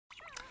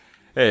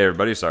Hey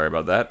everybody, sorry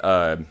about that.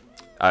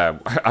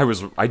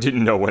 I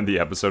didn't know when the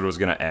episode was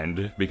gonna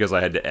end because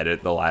I had to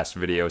edit the last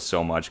video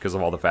so much because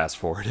of all the fast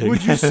forwarding.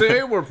 Would you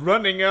say we're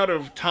running out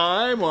of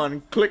time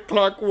on Click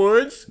Clock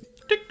Woods?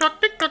 Tick tock,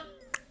 tick tock.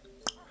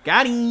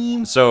 Got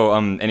him. So,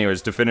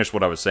 anyways, to finish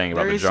what I was saying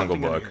about the Jungle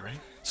Book. Here, right?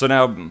 So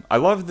now, I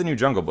love the new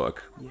Jungle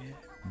Book. Yeah.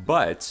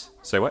 But,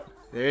 say what?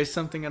 There is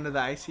something under the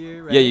ice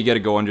here, right? Yeah, you gotta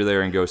go under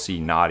there and go see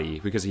Naughty,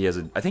 because he has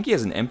I think he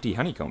has an empty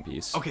honeycomb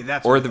piece. Okay,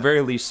 that's Or what at the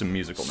very least, some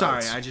musical Sorry,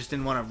 notes. I just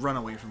didn't want to run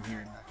away from here.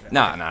 And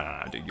knock it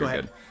out. No, dude, Go you're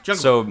ahead. good.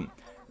 So,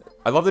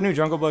 I love the new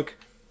Jungle Book.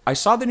 I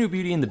saw the new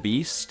Beauty and the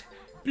Beast.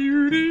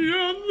 Beauty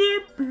and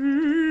the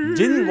Beast.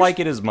 Didn't like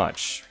it as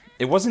much.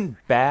 It wasn't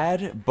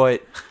bad,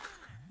 but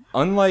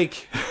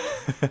unlike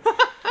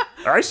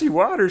icy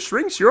water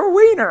shrinks your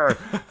wiener.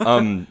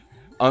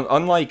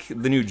 Unlike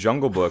the new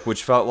Jungle Book,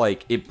 which felt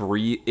like it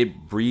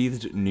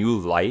breathed new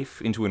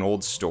life into an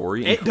old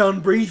story. It done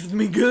breathed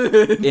me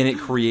good. And it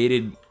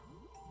created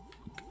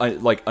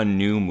a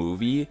new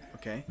movie.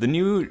 Okay. The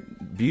new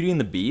Beauty and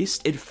the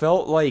Beast, it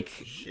felt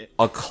like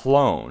a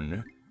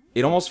clone.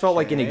 It almost felt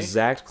like an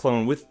exact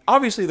clone with,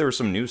 obviously there was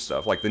some new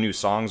stuff, like the new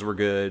songs were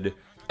good.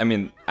 I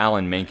mean,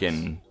 Alan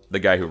Menken, the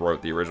guy who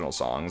wrote the original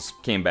songs,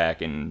 came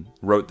back and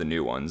wrote the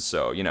new ones,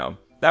 so, you know,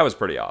 that was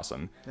pretty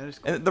awesome. That is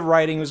cool. And the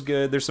writing was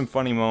good, there's some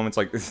funny moments,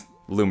 like,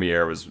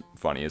 Lumiere was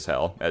funny as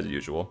hell, as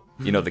usual.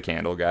 You know the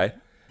candle guy?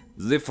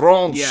 The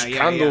French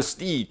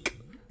candlestick.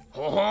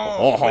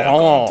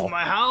 Welcome to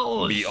my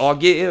house. We are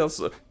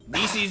guests.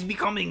 This is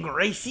becoming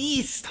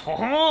racist.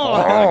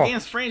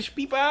 Against French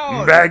people.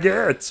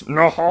 Baguette.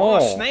 No.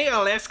 Oh,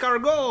 snail,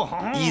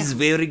 escargot. He's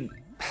very...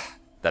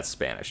 That's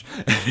Spanish.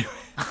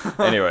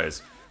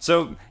 Anyways.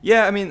 So,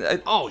 yeah, I mean...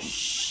 Oh,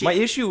 shit. My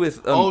issue with...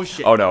 oh,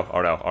 shit. Oh, no.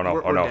 We're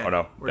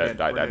dead.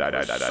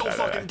 We're so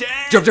fucking dead.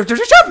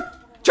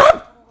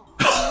 Jump!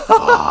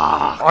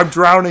 I'm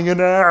drowning in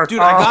air. Dude,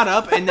 I got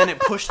up and then it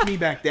pushed me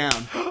back down.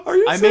 Are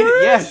you I serious? made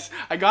it, yes.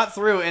 I got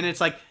through and it's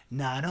like,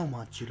 nah, I don't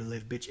want you to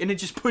live, bitch. And it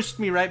just pushed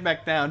me right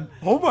back down.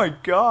 Oh my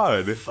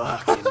god.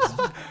 Fucking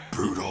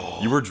brutal.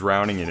 You were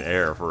drowning in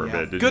air for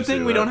a bit. Good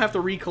thing we don't have to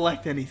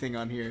recollect anything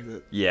on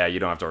here. Yeah, you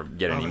don't have to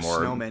get any more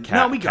snowman.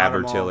 No, we got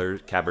 'em all.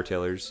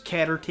 cabertillers.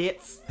 Catter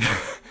tits.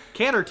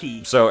 Catter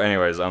tea. So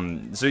anyways,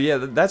 so yeah,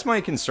 that's my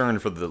concern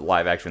for the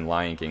live action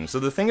Lion King. So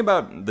the thing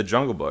about the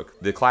Jungle Book,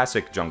 the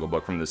classic Jungle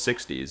Book from the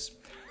 60s,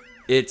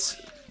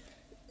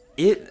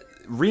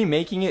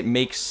 remaking it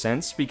makes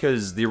sense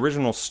because the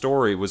original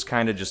story was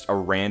kind of just a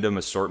random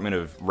assortment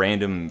of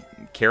random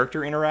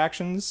character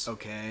interactions.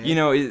 Okay. You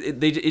know, it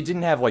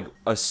didn't have like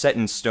a set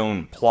in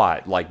stone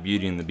plot like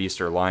Beauty and the Beast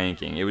or Lion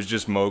King. It was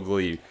just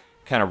Mowgli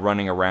kind of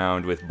running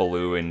around with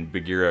Baloo and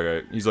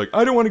Bagheera. He's like,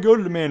 I don't want to go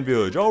to the man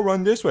village. I'll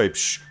run this way.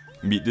 Psh,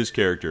 meet this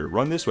character.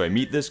 Run this way.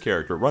 Meet this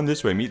character. Run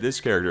this way. Meet this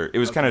character. It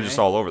was kind of just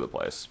all over the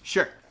place.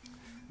 Sure.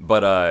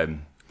 But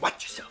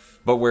watch yourself.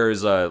 But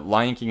whereas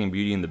Lion King and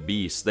Beauty and the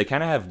Beast, they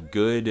kind of have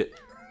good,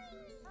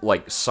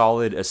 like,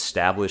 solid,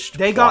 established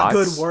They plots.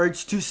 got good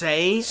words to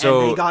say,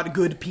 So- and they got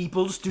good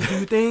peoples to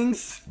do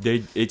things.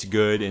 It's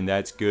good, and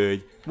that's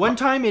good. One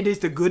time, it is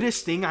the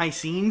goodest thing I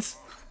seen.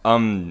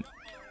 So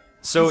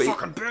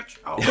Fucking bitch.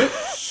 Oh,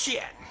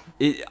 shit.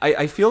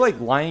 I feel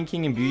like Lion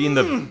King and Beauty and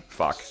the...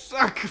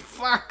 Suck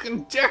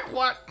fucking dick,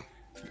 what?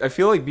 I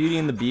feel like Beauty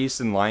and the Beast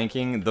and Lion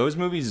King, those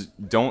movies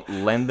don't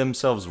lend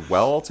themselves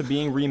well to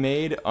being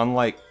remade,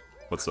 unlike...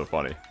 What's so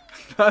funny?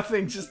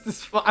 Nothing, just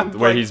this fun. The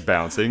way he's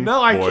bouncing. No,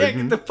 I can't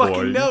get the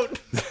fucking note.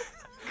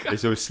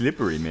 It's so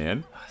slippery,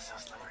 man. Oh, so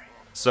slippery.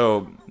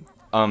 So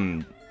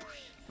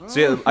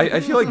yeah, I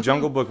feel like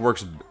Jungle Book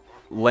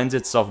lends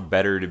itself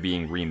better to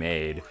being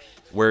remade,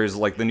 whereas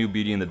like the new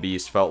Beauty and the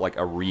Beast felt like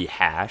a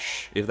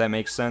rehash, if that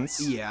makes sense.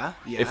 Yeah.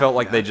 It felt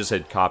like they just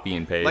had copy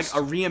and paste.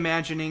 Like a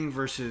reimagining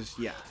versus,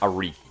 a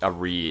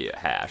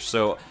rehash.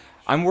 So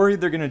I'm worried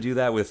they're gonna do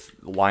that with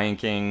Lion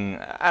King.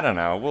 I don't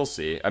know. We'll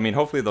see. I mean,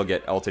 hopefully they'll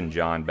get Elton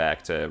John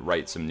back to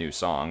write some new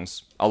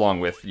songs,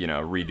 along with, you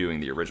know, redoing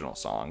the original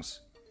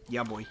songs.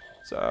 Yeah, boy.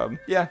 So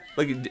yeah,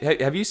 like,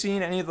 have you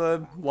seen any of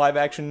the live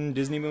action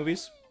Disney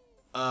movies?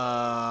 No.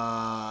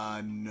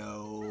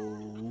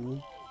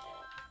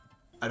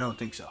 I don't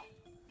think so.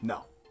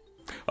 No.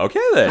 Okay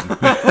then.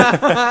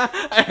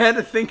 I had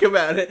to think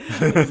about it.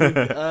 I was like,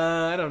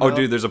 I don't know. Oh,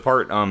 dude, there's a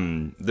part.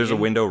 There's a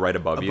window right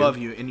above you. Above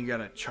you, and you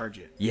gotta charge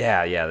it.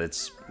 Yeah,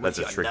 that's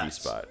a Your tricky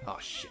nuts. spot. Oh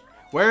shit.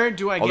 Where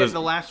do I get there's-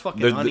 the last fucking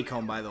there's the-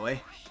 honeycomb, by the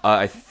way?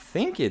 I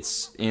think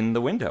it's in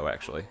the window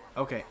actually.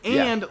 Okay.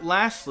 Yeah. And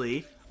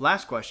lastly,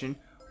 last question.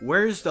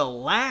 Where's the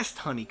last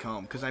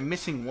honeycomb? Because I'm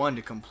missing one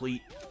to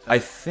complete. I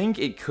think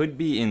it could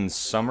be in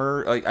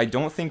summer. Like, I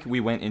don't think we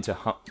went into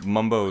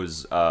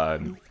Mumbo's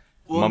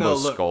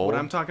Mumbo's look, skull. what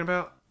I'm talking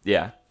about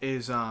Yeah.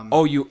 is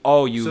Oh, you.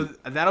 So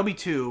that'll be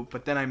two,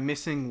 but then I'm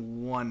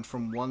missing one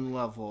from one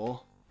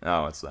level.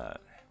 Oh, what's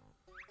that?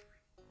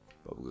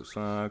 Bubblegoo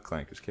Swamp,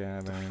 Clanker's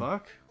Cabin.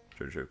 Fuck.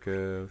 Treasure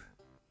Cove.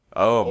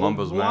 Oh,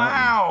 Mumbo's wow.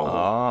 Mountain.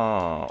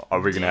 Oh, are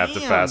we gonna have to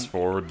Damn. fast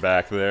forward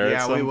back there Yeah,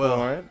 at some we will.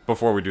 point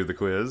before we do the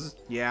quiz?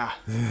 Yeah.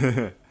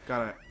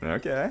 Gotta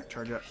Okay.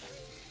 charge up.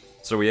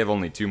 So we have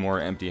only 2 more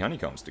empty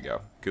honeycombs to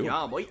go. Cool.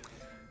 Yeah, boy.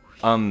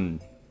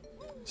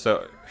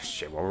 So,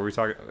 shit, what were we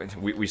talking?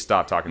 We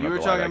stopped talking about the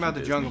live You were talking action about the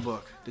Disney. Jungle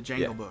Book, the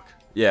Jangle Book.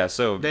 Yeah,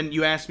 so Then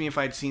you asked me if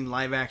I'd seen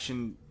live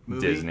action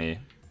movie. Disney.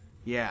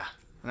 Yeah,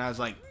 and I was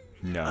like,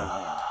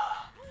 No.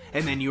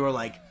 and then you were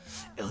like,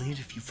 Elliot,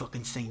 if you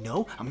fucking say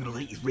no, I'm gonna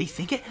let you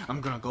rethink it.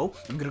 I'm gonna go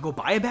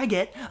buy a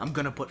baguette. I'm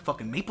gonna put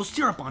fucking maple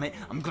syrup on it.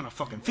 I'm gonna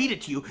fucking feed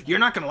it to you. You're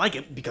not gonna like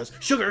it because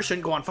sugar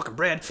shouldn't go on fucking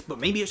bread, but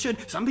maybe it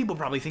should. Some people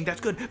probably think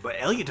that's good, but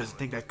Elliot doesn't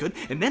think that's good.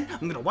 And then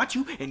I'm gonna watch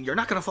you, and you're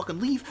not gonna fucking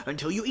leave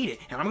until you eat it.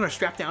 And I'm gonna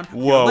strap down.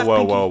 Whoa,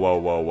 whoa, whoa, whoa,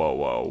 whoa, whoa,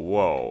 whoa,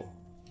 whoa,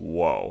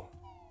 whoa.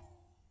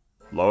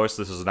 Lois,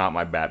 this is not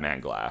my Batman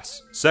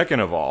glass. Second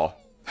of all,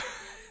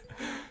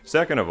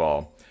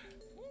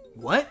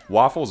 What?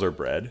 waffles are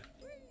bread,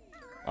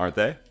 aren't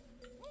they?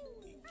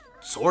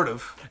 Sort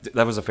of.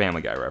 That was a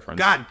Family Guy reference.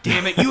 God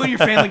damn it, you and your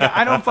Family Guy.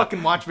 I don't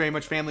fucking watch very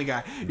much Family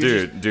Guy.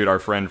 Dude, our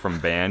friend from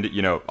band,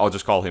 you know, I'll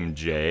just call him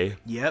Jay.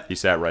 Yep. He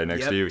sat right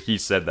next to you. He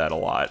said that a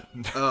lot.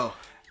 Oh.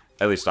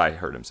 At least I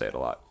heard him say it a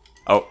lot.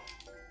 Oh.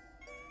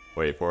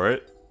 Wait for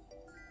it.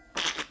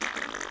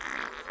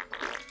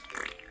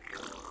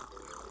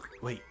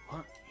 Wait,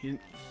 what?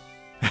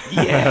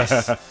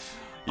 Yes.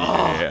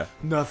 Yeah.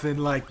 Nothing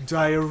like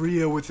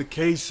diarrhea with a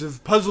case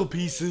of puzzle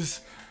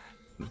pieces.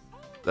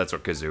 That's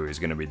what Kazooie's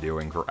gonna be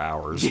doing for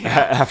hours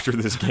after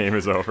this game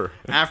is over.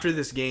 After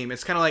this game,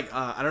 it's kind of like,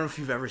 I don't know if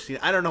you've ever seen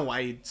it. I don't know why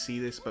you'd see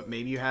this, but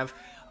maybe you have.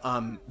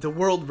 The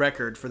world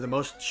record for the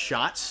most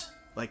shots,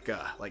 like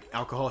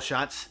alcohol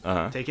shots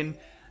taken,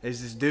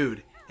 is this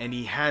dude. And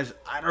he has,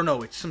 I don't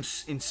know, it's some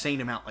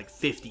insane amount, like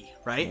 50,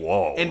 right?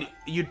 Whoa. And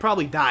you'd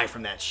probably die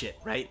from that shit,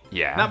 right?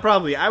 Yeah. Not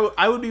probably.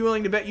 I would be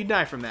willing to bet you'd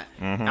die from that.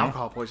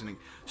 Alcohol poisoning.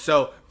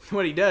 So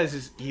what he does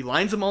is he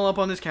lines them all up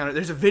on this counter.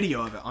 There's a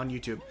video of it on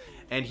YouTube.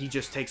 And he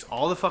just takes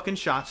all the fucking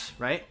shots,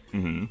 right?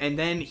 And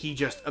then he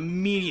just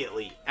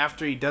immediately,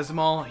 after he does them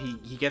all,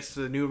 he gets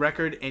to the new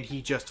record, and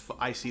he just,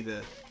 I see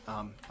the,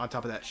 on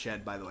top of that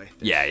shed, by the way.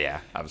 Yeah.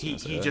 I was gonna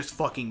say He that. just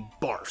fucking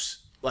barfs.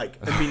 Like,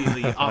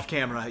 immediately off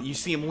camera. You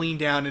see him lean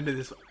down into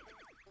this.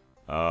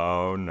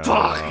 Oh no.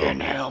 Fucking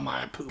hell,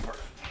 my pooper.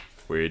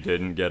 We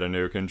didn't get a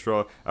new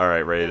control.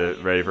 Alright,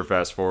 ready for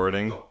fast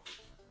forwarding?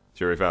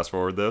 Should we fast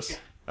forward this?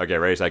 Okay,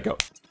 ready, set, go.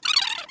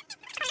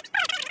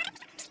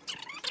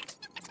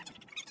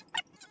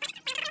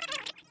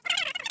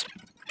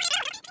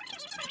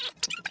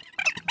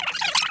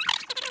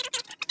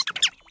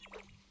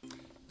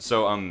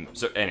 So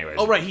anyways.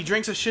 Oh, right, he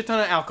drinks a shit ton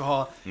of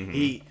alcohol.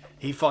 He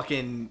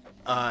fucking,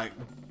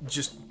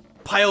 just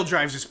pile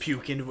drives his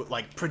puke into,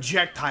 like,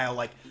 projectile,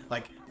 like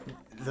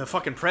the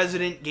fucking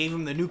president gave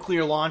him the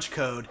nuclear launch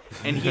code,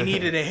 and he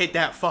needed to hit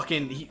that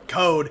fucking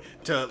code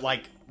to,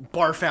 like,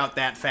 barf out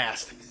that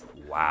fast.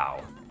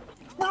 Wow.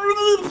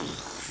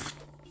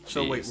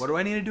 So wait, Jeez. what do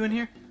I need to do in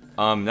here?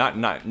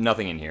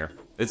 Nothing in here.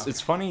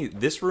 It's funny,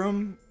 this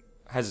room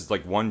has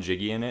like one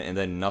jiggy in it, and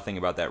then nothing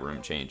about that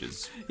room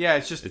changes. Yeah,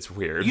 it's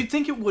weird. You'd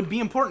think it would be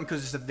important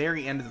because it's the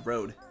very end of the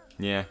road,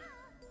 Yeah.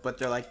 but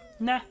they're like,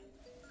 Nah.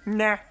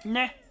 Nah.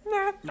 Nah.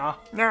 Nah. nah,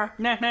 Nah.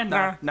 Nah.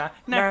 Nah. nah, Nah.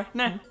 nah,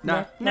 Nah. nah,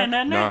 Nah.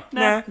 nah,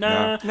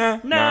 Nah.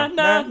 nah,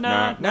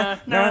 Nah.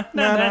 Nah. Nah.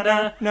 Nah. Nah. Nah.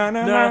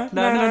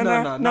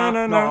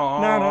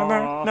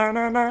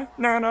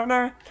 Nah.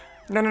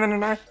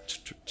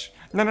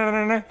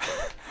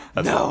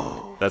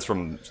 Nah. That's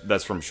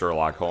from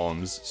Sherlock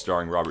Holmes,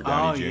 starring Robert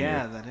Downey Jr. Oh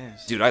yeah, that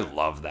is. Dude, I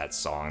love that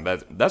song.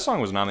 That song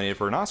was nominated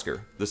for an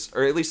Oscar.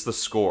 Or at least the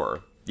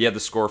score. Yeah, the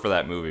score for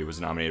that movie was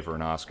nominated for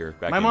an Oscar.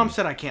 My mom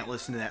said I can't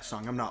listen to that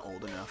song. I'm not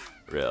old enough.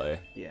 Really?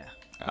 Yeah.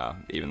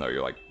 Even though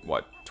you're like,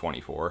 what,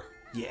 24?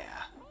 Yeah.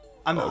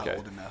 I'm not Okay.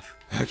 old enough.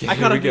 Okay, I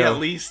here gotta we be go. at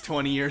least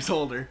 20 years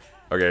older.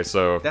 Okay,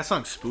 so That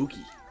song's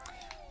spooky.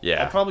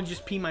 yeah. I'll probably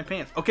just pee my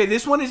pants. Okay,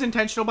 this one is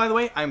intentional, by the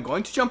way. I'm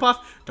going to jump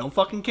off. Don't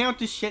fucking count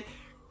this shit.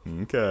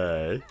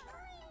 Okay.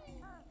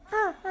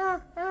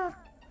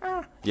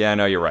 Yeah,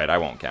 no, you're right. I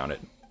won't count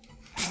it.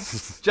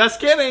 Just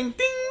kidding.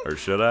 Ding. Or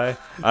should I?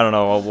 I don't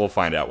know. We'll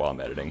find out while I'm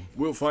editing.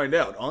 We'll find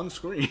out on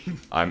screen.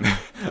 I'm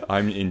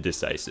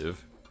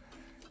indecisive.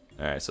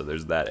 All right, so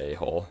there's that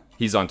a-hole.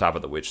 He's on top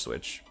of the witch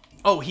switch.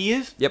 Oh, he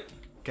is? Yep.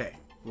 Okay.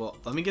 Well,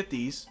 let me get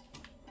these.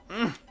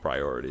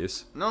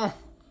 Priorities. No.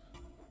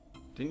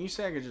 Didn't you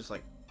say I could just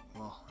like?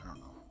 Well, I don't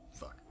know.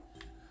 Fuck.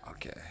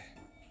 Okay.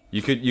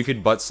 You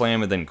could butt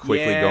slam and then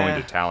quickly go Yeah.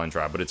 into Talon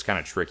Trap, but it's kind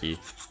of tricky.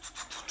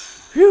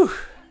 Whew.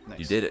 Nice.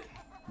 You did it.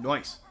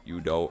 Nice. You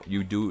God,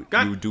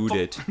 do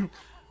it.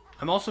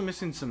 I'm also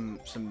missing some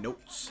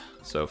notes.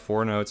 So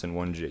 4 notes and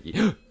 1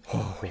 jiggy.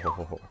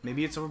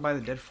 Maybe it's over by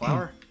the dead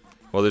flower.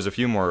 Well, there's a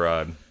few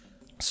more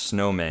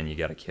snowmen you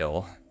gotta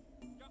kill.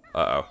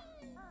 Uh-oh.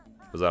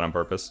 Was that on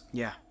purpose?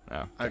 Yeah.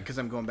 Oh. Because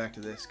I'm going back to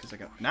this. Because I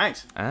got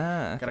nice.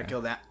 Ah. Gotta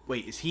kill that.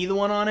 Wait, is he the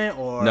one on it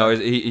or No,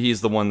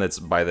 he's the one that's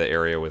by the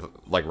area with,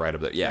 like, right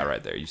up there. Yeah,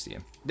 right there. You see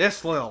him.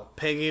 this little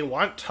piggy?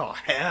 What the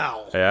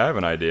hell? Hey, I have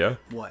an idea.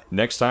 What?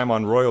 Next time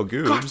on Royal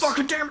God Goobs,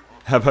 fucking damn it!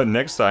 how about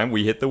next time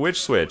we hit the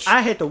witch switch?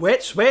 I hit the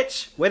witch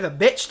switch with a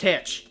bitch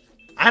titch.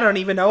 I don't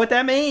even know what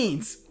that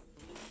means.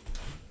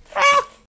 Ah!